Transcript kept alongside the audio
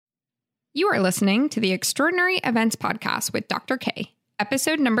You are listening to the Extraordinary Events Podcast with Dr. K,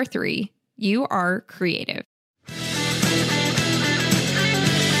 episode number 3, You Are Creative.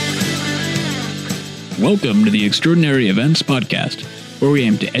 Welcome to the Extraordinary Events Podcast, where we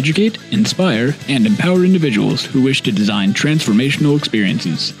aim to educate, inspire, and empower individuals who wish to design transformational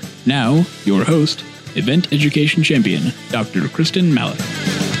experiences. Now, your host, Event Education Champion, Dr. Kristen Malik.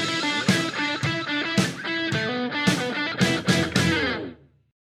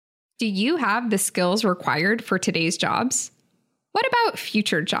 Do you have the skills required for today's jobs? What about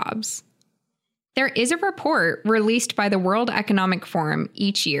future jobs? There is a report released by the World Economic Forum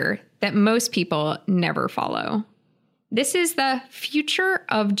each year that most people never follow. This is the Future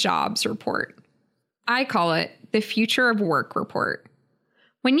of Jobs report. I call it the Future of Work report.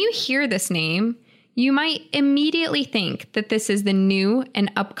 When you hear this name, you might immediately think that this is the new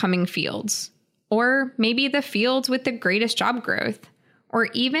and upcoming fields, or maybe the fields with the greatest job growth, or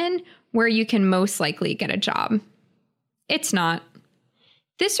even where you can most likely get a job. It's not.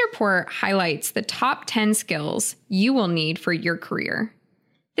 This report highlights the top 10 skills you will need for your career.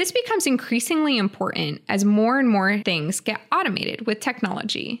 This becomes increasingly important as more and more things get automated with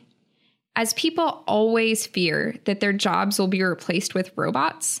technology. As people always fear that their jobs will be replaced with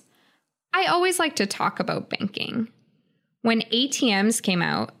robots, I always like to talk about banking. When ATMs came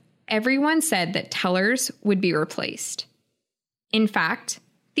out, everyone said that tellers would be replaced. In fact,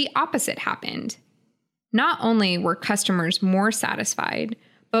 the opposite happened. Not only were customers more satisfied,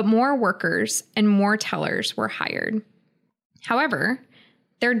 but more workers and more tellers were hired. However,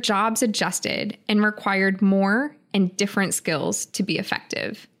 their jobs adjusted and required more and different skills to be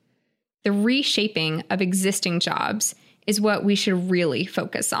effective. The reshaping of existing jobs is what we should really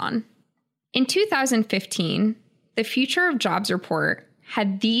focus on. In 2015, the Future of Jobs report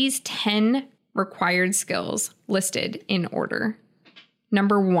had these 10 required skills listed in order.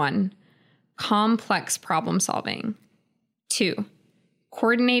 Number 1, complex problem solving. 2,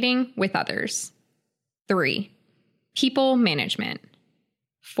 coordinating with others. 3, people management.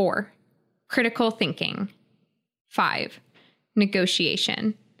 4, critical thinking. 5,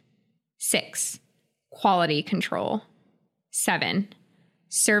 negotiation. 6, quality control. 7,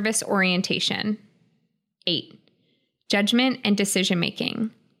 service orientation. 8, judgment and decision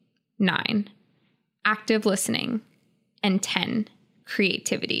making. 9, active listening. And 10,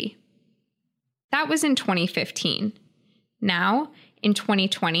 creativity. That was in 2015. Now, in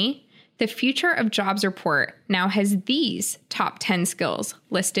 2020, the Future of Jobs report now has these top 10 skills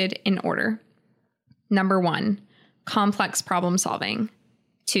listed in order. Number 1, complex problem solving.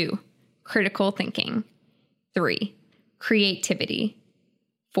 2, critical thinking. 3, creativity.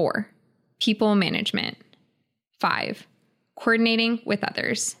 4, people management. 5, coordinating with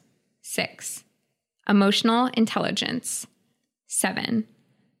others. 6, emotional intelligence. 7,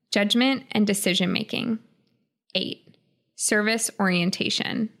 judgment and decision making. 8, service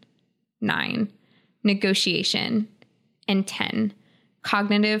orientation. 9, negotiation. And 10,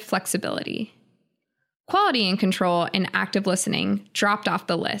 cognitive flexibility. Quality and control and active listening dropped off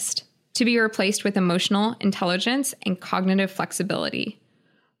the list to be replaced with emotional intelligence and cognitive flexibility.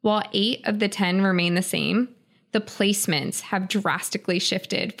 While 8 of the 10 remain the same, the placements have drastically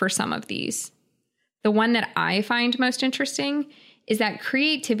shifted for some of these. The one that I find most interesting is that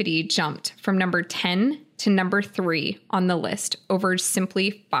creativity jumped from number 10 to number 3 on the list over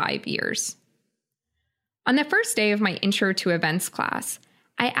simply 5 years. On the first day of my Intro to Events class,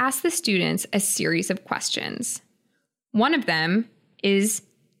 I asked the students a series of questions. One of them is,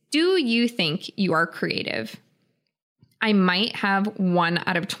 do you think you are creative? I might have 1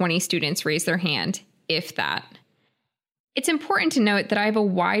 out of 20 students raise their hand, if that. It's important to note that I have a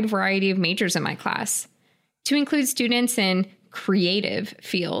wide variety of majors in my class, to include students in creative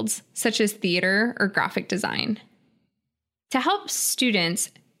fields such as theater or graphic design. To help students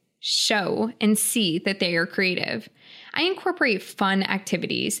show and see that they are creative, I incorporate fun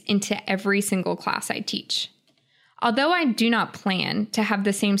activities into every single class I teach. Although I do not plan to have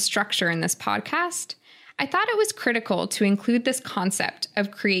the same structure in this podcast, I thought it was critical to include this concept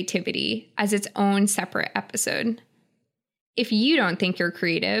of creativity as its own separate episode. If you don't think you're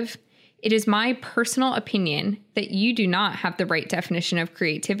creative, it is my personal opinion that you do not have the right definition of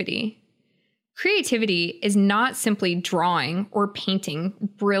creativity. Creativity is not simply drawing or painting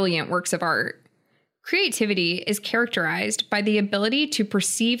brilliant works of art. Creativity is characterized by the ability to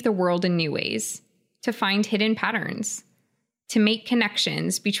perceive the world in new ways, to find hidden patterns, to make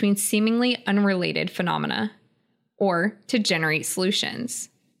connections between seemingly unrelated phenomena, or to generate solutions.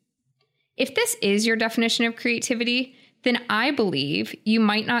 If this is your definition of creativity, then I believe you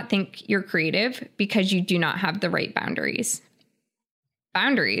might not think you're creative because you do not have the right boundaries.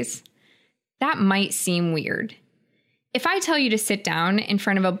 Boundaries? That might seem weird. If I tell you to sit down in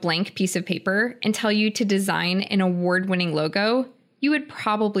front of a blank piece of paper and tell you to design an award-winning logo, you would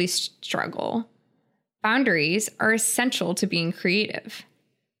probably struggle. Boundaries are essential to being creative.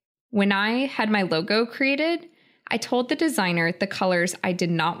 When I had my logo created, I told the designer the colors I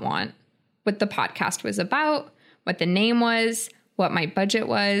did not want, what the podcast was about, what the name was, what my budget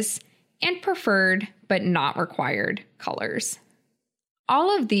was, and preferred but not required colors.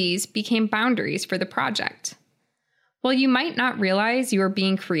 All of these became boundaries for the project. While you might not realize you are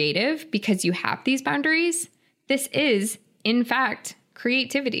being creative because you have these boundaries, this is, in fact,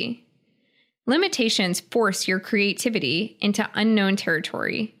 creativity. Limitations force your creativity into unknown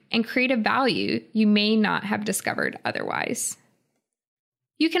territory and create a value you may not have discovered otherwise.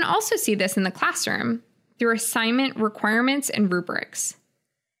 You can also see this in the classroom through assignment requirements and rubrics.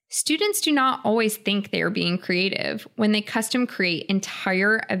 Students do not always think they are being creative when they custom create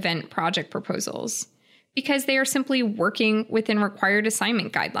entire event project proposals, because they are simply working within required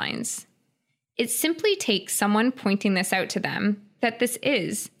assignment guidelines. It simply takes someone pointing this out to them that this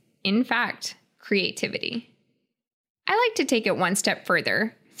is, in fact, creativity. I like to take it one step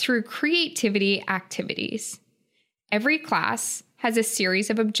further through creativity activities. Every class has a series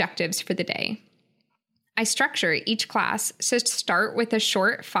of objectives for the day. I structure each class to start with a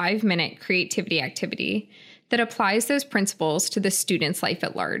short 5-minute creativity activity that applies those principles to the student's life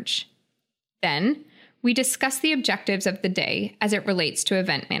at large. Then, we discuss the objectives of the day as it relates to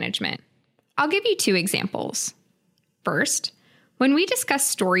event management. I'll give you 2 examples. First, when we discuss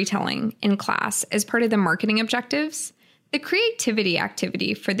storytelling in class as part of the marketing objectives, the creativity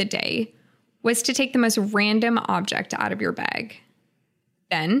activity for the day was to take the most random object out of your bag.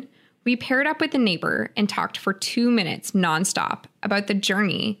 Then, we paired up with a neighbor and talked for 2 minutes nonstop about the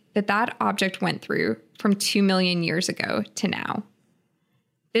journey that object went through from 2 million years ago to now.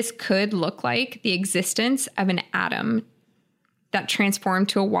 This could look like the existence of an atom that transformed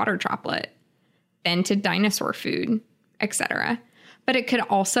to a water droplet, then to dinosaur food, etc. But it could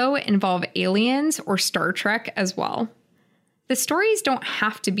also involve aliens or Star Trek as well. The stories don't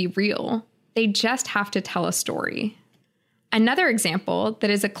have to be real. They just have to tell a story. Another example that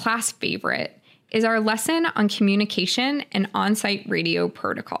is a class favorite is our lesson on communication and on-site radio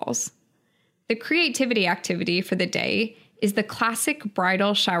protocols. The creativity activity for the day is the classic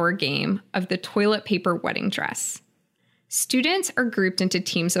bridal shower game of the toilet paper wedding dress. Students are grouped into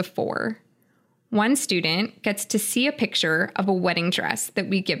teams of 4. One student gets to see a picture of a wedding dress that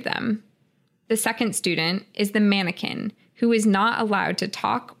we give them. The second student is the mannequin, who is not allowed to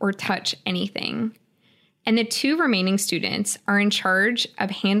talk or touch anything. And the 2 remaining students are in charge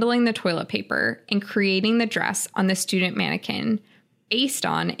of handling the toilet paper and creating the dress on the student mannequin based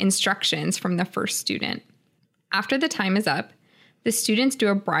on instructions from the first student. After the time is up, the students do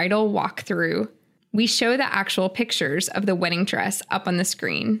a bridal walkthrough. We show the actual pictures of the wedding dress up on the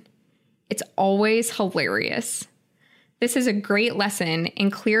screen. It's always hilarious. This is a great lesson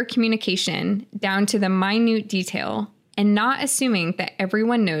in clear communication down to the minute detail and not assuming that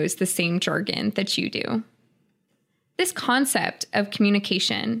everyone knows the same jargon that you do. This concept of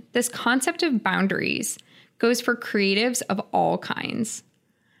communication, this concept of boundaries, goes for creatives of all kinds.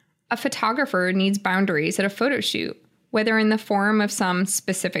 A photographer needs boundaries at a photo shoot, whether in the form of some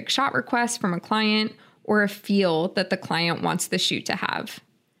specific shot request from a client or a feel that the client wants the shoot to have.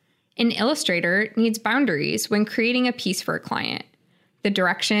 An illustrator needs boundaries when creating a piece for a client. The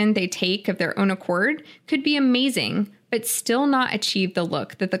direction they take of their own accord could be amazing, but still not achieve the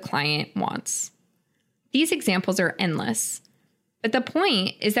look that the client wants. These examples are endless. But the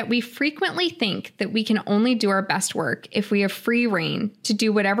point is that we frequently think that we can only do our best work if we have free rein to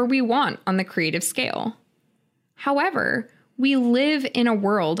do whatever we want on the creative scale. However, we live in a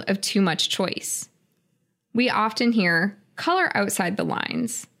world of too much choice. We often hear, color outside the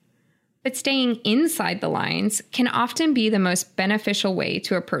lines. But staying inside the lines can often be the most beneficial way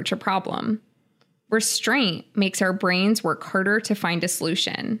to approach a problem. Restraint makes our brains work harder to find a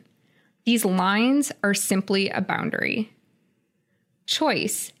solution. These lines are simply a boundary.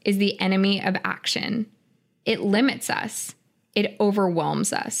 Choice is the enemy of action. It limits us. It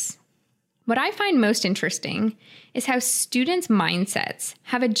overwhelms us. What I find most interesting is how students' mindsets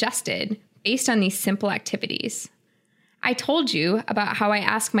have adjusted based on these simple activities. I told you about how I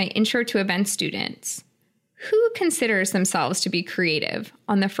ask my Intro to Events students, who considers themselves to be creative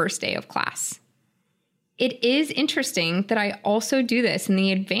on the first day of class? It is interesting that I also do this in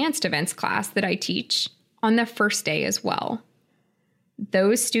the advanced events class that I teach on the first day as well.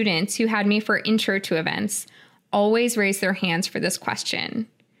 Those students who had me for Intro to Events always raise their hands for this question,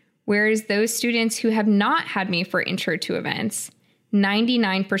 whereas those students who have not had me for Intro to Events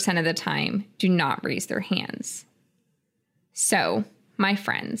 99% of the time do not raise their hands. So, my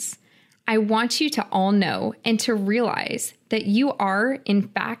friends, I want you to all know and to realize that you are, in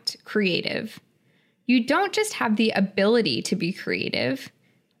fact, creative. You don't just have the ability to be creative,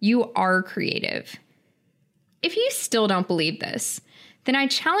 you are creative. If you still don't believe this, then I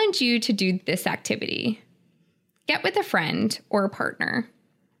challenge you to do this activity. Get with a friend or a partner.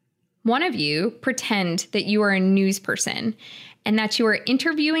 One of you pretend that you are a news person and that you are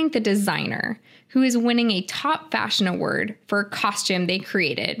interviewing the designer who is winning a top fashion award for a costume they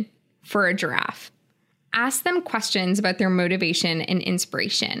created for a giraffe. Ask them questions about their motivation and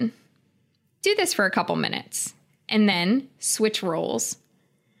inspiration. Do this for a couple minutes, and then switch roles.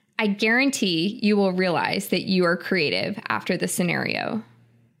 I guarantee you will realize that you are creative after the scenario.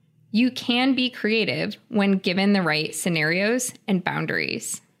 You can be creative when given the right scenarios and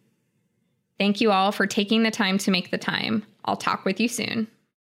boundaries. Thank you all for taking the time to make the time. I'll talk with you soon.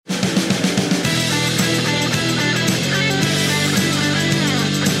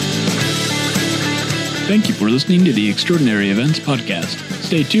 Thank you for listening to the Extraordinary Events Podcast.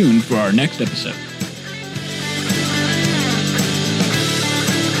 Stay tuned for our next episode.